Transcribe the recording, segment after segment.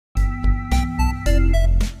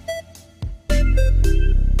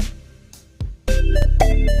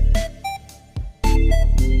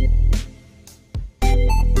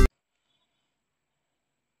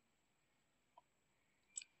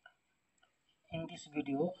In this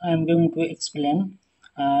video, I am going to explain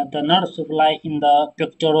the nerve supply in the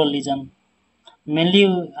pectoral region.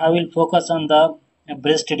 Mainly, I will focus on the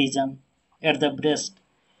breast region, at the breast.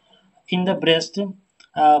 In the breast,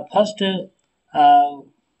 first I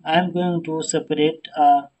am going to separate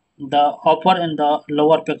the upper and the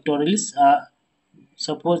lower pectoralis.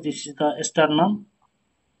 Suppose this is the sternum.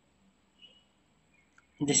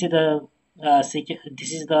 This is the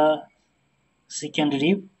this is the second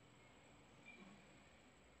rib.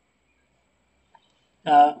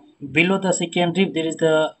 Uh, Below the second rib, there is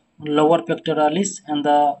the lower pectoralis, and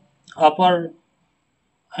the upper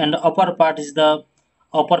upper part is the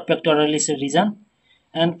upper pectoralis region.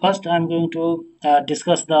 And first, I am going to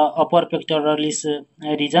discuss the upper pectoralis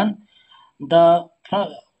region. The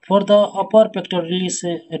for the upper pectoralis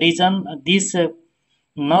region, these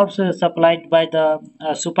nerves supplied by the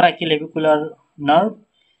supraclavicular nerve,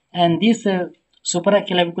 and this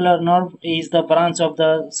supraclavicular nerve is the branch of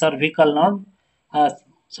the cervical nerve, uh,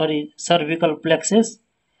 cervical plexus,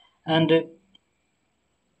 and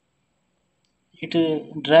it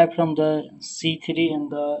derived from the C3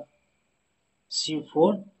 and the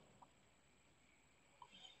C4,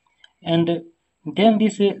 and then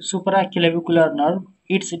this supraclavicular nerve,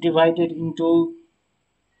 it's divided into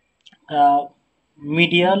uh,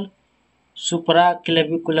 medial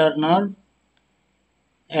supraclavicular nerve.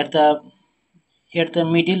 At the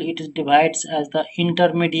middle, it divides as the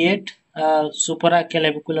intermediate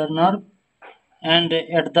supraclavicular nerve, and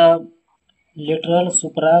at the lateral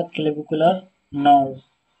supraclavicular nerve.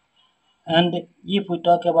 And if we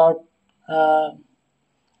talk about uh,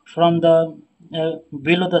 from the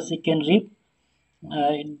below the second rib,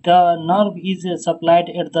 the nerve is supplied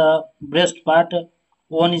at the breast part.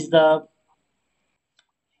 One is the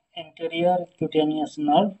anterior cutaneous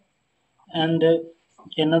nerve, and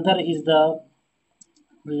another is the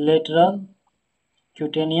lateral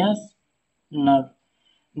cutaneous nerve.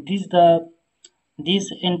 This the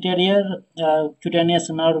this anterior cutaneous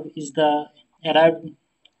nerve is the arrived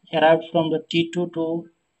from the T2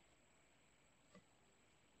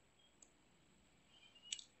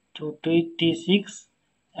 to T6,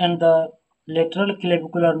 and the lateral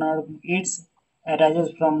clavicular nerve it's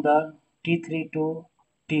arises from the T3 to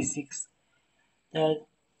T6. Uh,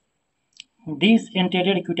 These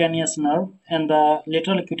anterior cutaneous nerve and the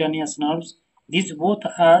lateral cutaneous nerves, these both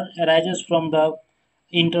are arises from the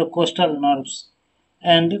intercostal nerves,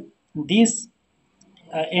 and these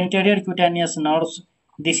anterior cutaneous nerves,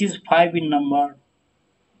 this is 5 in number,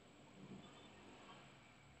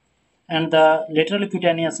 and the lateral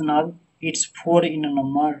cutaneous nerve, it's 4 in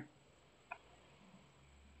number,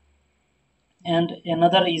 and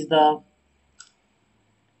another is the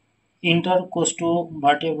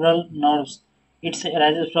intercostobrachial nerves, it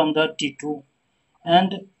arises from the T2,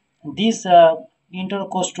 and these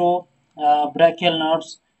intercostobrachial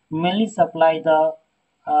nerves mainly supply the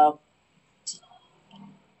uh,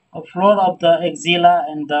 floor of the axilla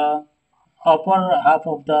and the upper half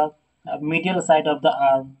of the medial side of the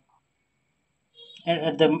arm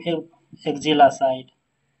at the axilla side.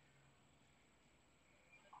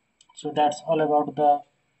 So that's all about the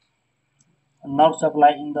nerve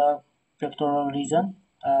supply in the pectoral region.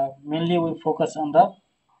 Mainly we focus on the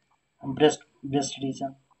breast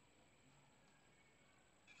region.